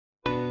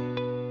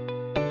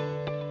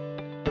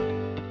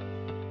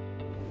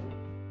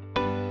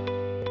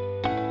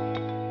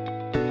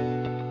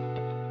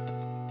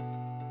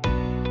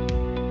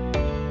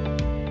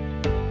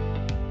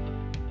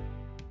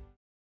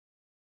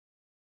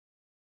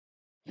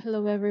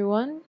Hello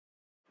everyone.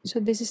 So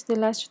this is the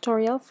last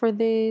tutorial for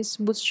this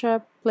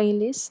Bootstrap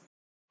playlist.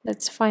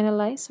 Let's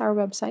finalize our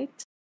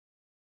website.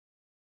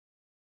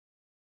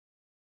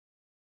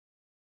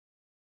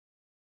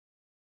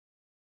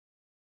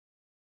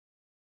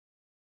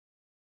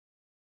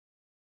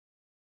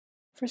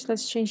 First,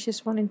 let's change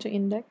this one into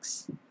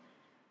index.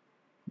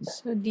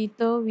 So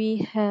dito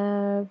we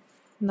have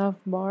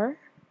navbar,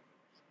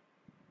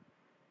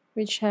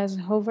 which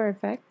has hover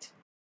effect.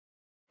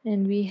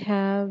 And we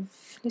have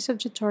list of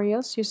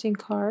tutorials using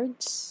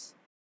cards.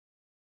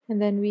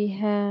 And then we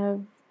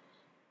have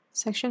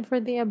section for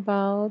the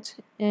about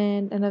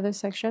and another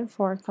section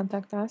for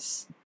contact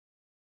us.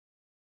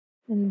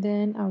 And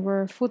then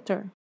our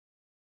footer.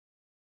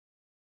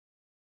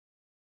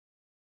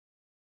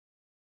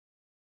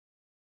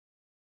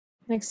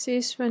 Next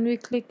is when we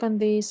click on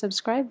the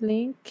subscribe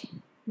link,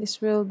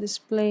 this will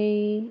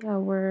display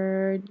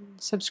our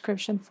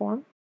subscription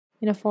form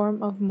in a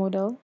form of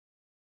modal.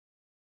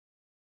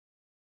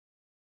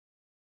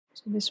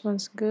 So this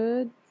one's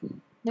good.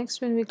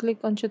 Next, when we click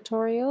on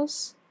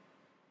tutorials,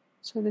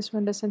 so this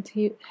one doesn't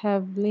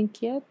have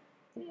link yet,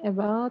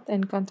 about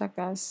and contact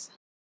us.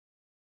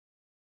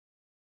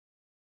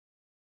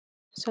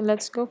 So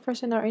let's go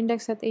first in our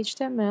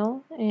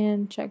index.html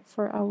and check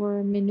for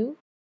our menu.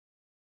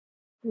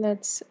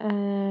 Let's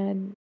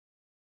add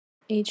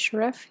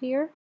href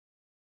here.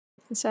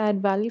 Let's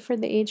add value for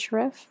the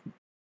href.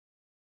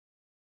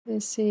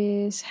 This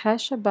is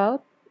hash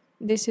about.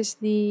 This is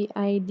the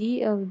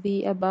ID of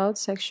the about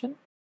section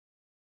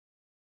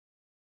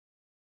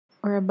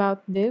or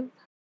about div.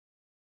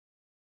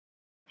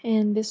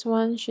 And this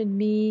one should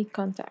be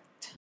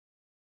contact.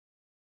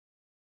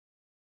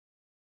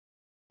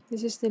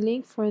 This is the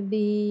link for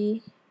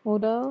the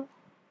modal.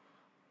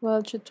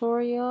 While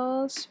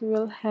tutorials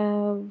will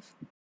have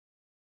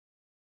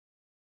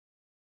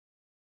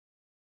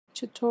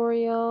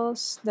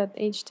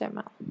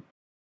tutorials.html.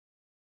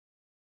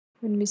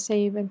 When we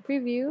save and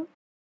preview,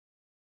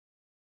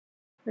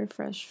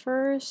 refresh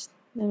first,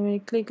 then when we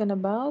click on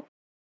about,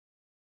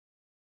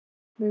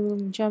 we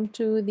will jump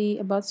to the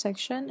about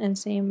section, and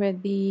same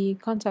with the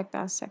contact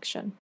us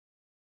section.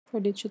 For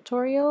the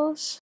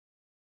tutorials,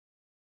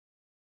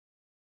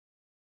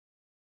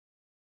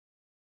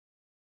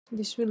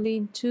 this will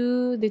lead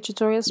to the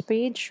tutorials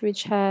page,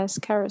 which has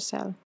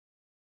carousel.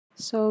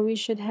 So we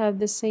should have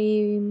the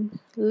same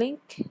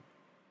link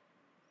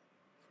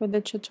for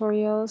the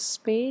tutorials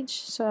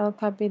page. So I'll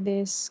copy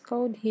this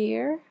code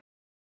here.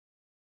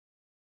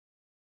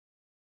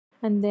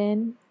 And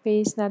then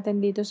paste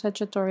natin dito sa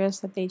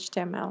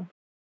tutorials.html.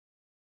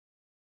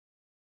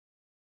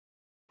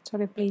 So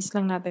replace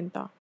lang natin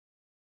to.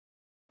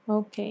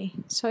 Okay,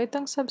 so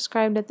itong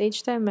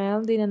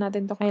subscribe.html, di na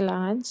natin to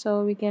kailangan.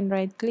 So we can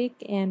right click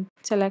and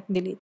select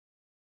delete.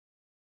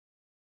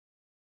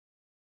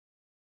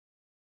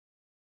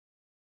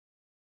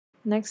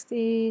 Next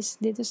is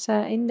dito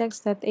sa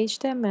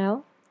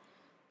index.html,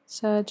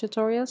 sa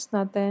tutorials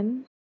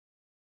natin,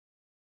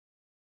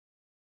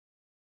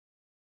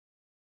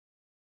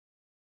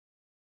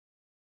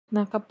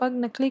 na kapag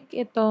na-click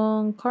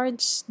itong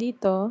cards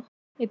dito,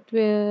 it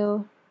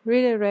will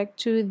redirect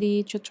to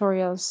the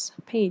tutorials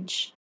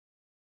page.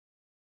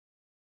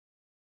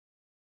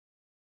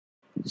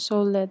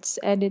 So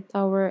let's edit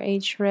our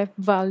href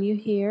value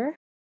here.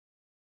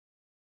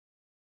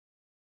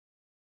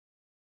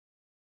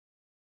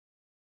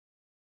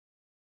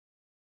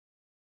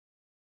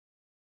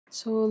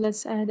 So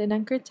let's add an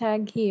anchor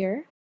tag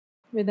here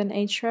with an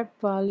href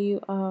value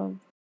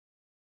of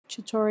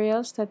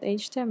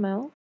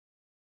tutorials.html.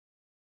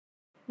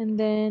 And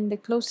then the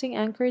closing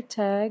anchor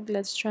tag,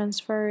 let's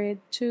transfer it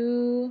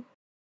to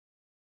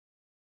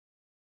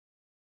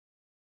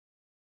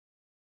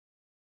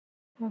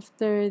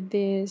after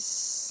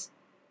this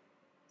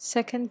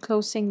second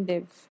closing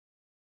div.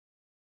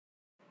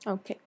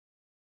 Okay,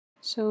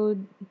 so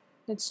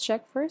let's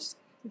check first.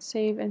 Let's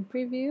save and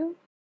preview.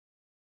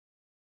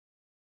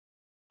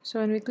 So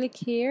when we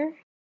click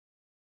here,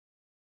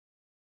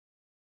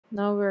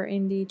 now we're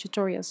in the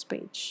tutorials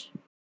page.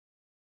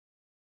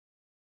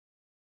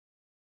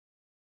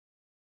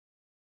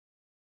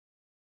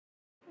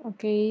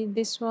 Okay,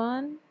 this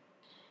one,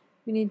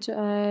 we need to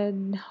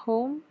add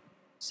home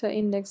sa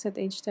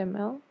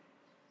index.html.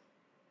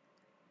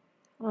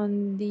 On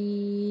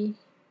the,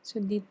 so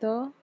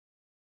dito,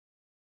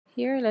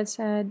 here, let's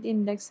add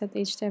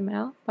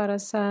index.html para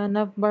sa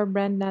navbar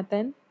brand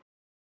natin.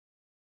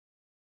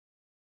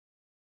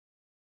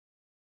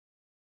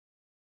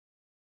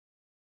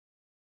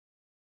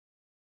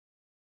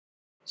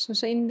 So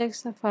sa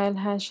index na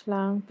file, hash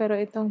lang, pero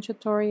itong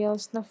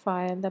tutorials na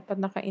file, dapat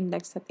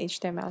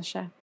naka-index.html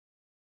siya.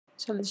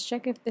 So let's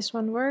check if this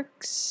one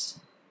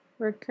works.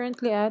 We're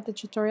currently at the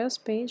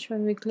tutorials page.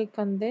 When we click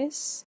on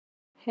this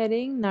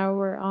heading, now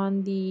we're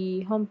on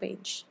the home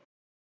page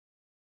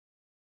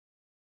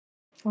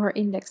or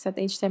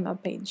index.html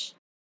page.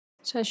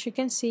 So as you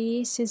can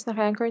see, since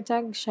naka-anchor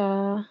tag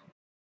siya,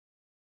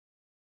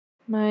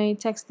 may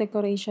text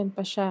decoration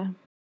pa siya.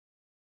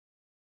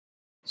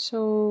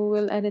 So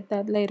we'll edit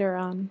that later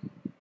on.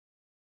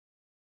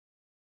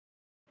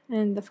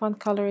 and the font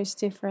color is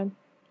different.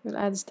 We'll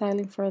add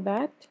styling for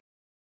that.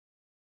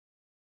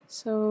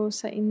 So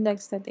sa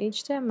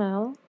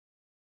index.html,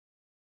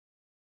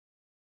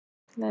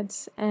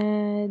 let's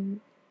add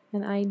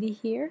an ID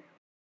here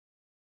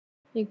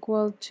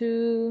equal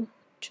to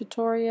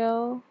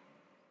tutorial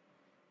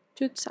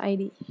tuts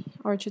ID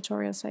or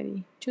tutorials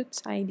ID,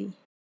 tuts ID.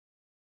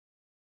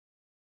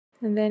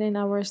 And then in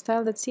our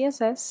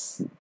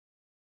style.css,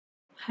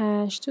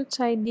 hash tuts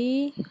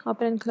ID,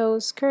 open and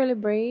close curly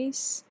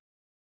brace.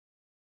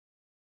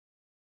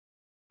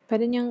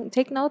 Pwede nyong,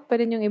 take note,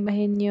 pwede nyong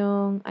ibahin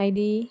yung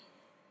ID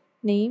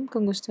name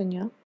kung gusto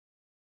nyo.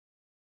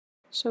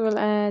 So we'll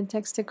add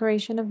text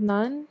decoration of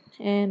none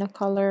and a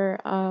color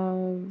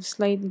of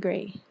slate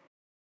gray.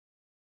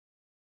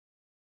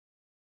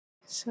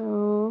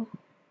 So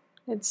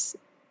let's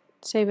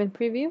save and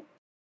preview.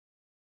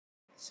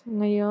 So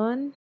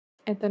ngayon,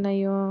 ito na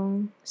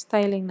yung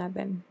styling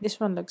natin.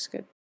 This one looks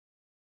good.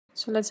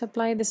 So let's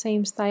apply the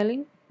same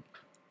styling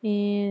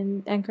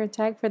and anchor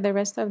tag for the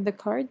rest of the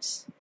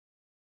cards.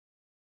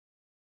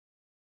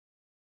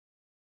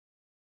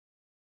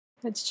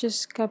 Let's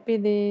just copy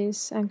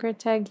this anchor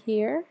tag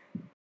here,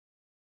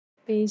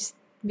 paste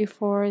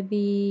before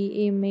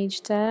the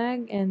image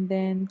tag, and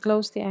then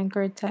close the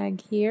anchor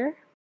tag here.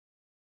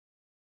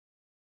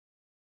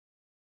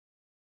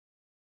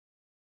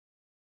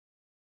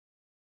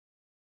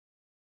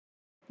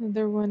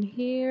 Another one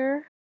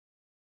here.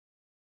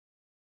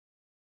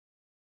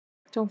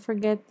 Don't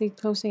forget the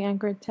closing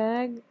anchor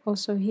tag,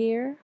 also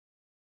here.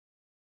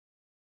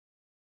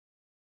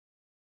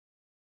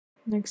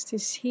 Next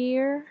is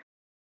here.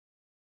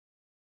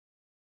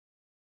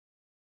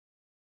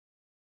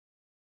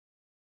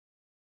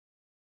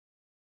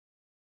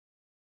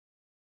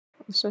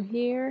 Also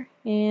here,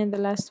 and the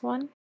last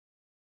one.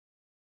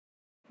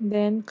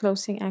 Then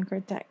closing anchor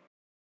tag.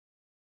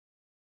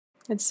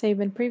 Let's save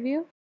and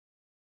preview.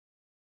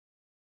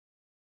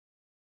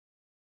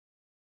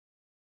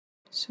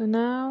 So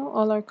now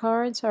all our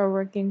cards are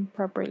working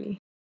properly.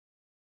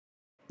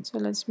 So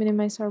let's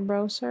minimize our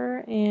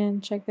browser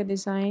and check the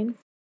design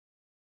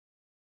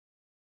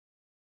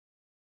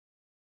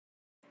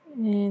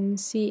and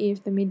see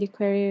if the MIDI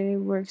query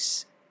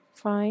works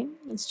fine.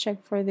 Let's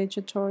check for the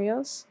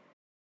tutorials.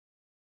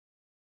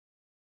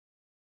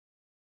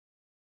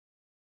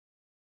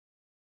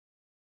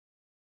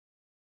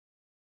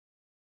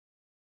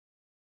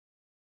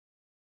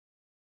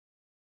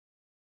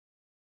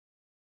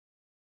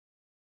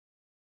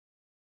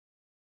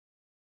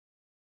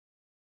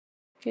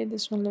 Okay,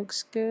 this one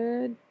looks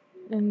good.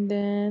 And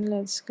then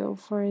let's go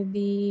for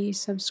the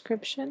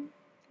subscription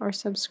or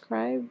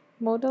subscribe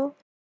modal.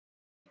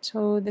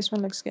 So this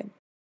one looks good.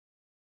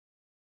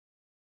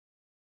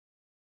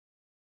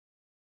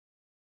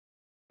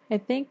 I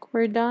think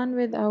we're done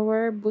with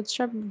our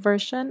Bootstrap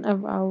version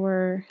of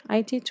our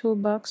IT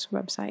Toolbox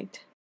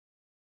website.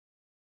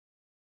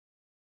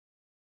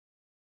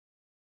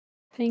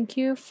 Thank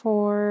you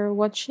for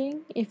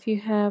watching. If you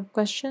have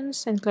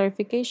questions and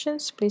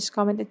clarifications, please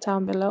comment it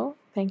down below.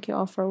 Thank you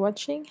all for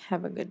watching.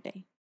 Have a good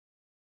day.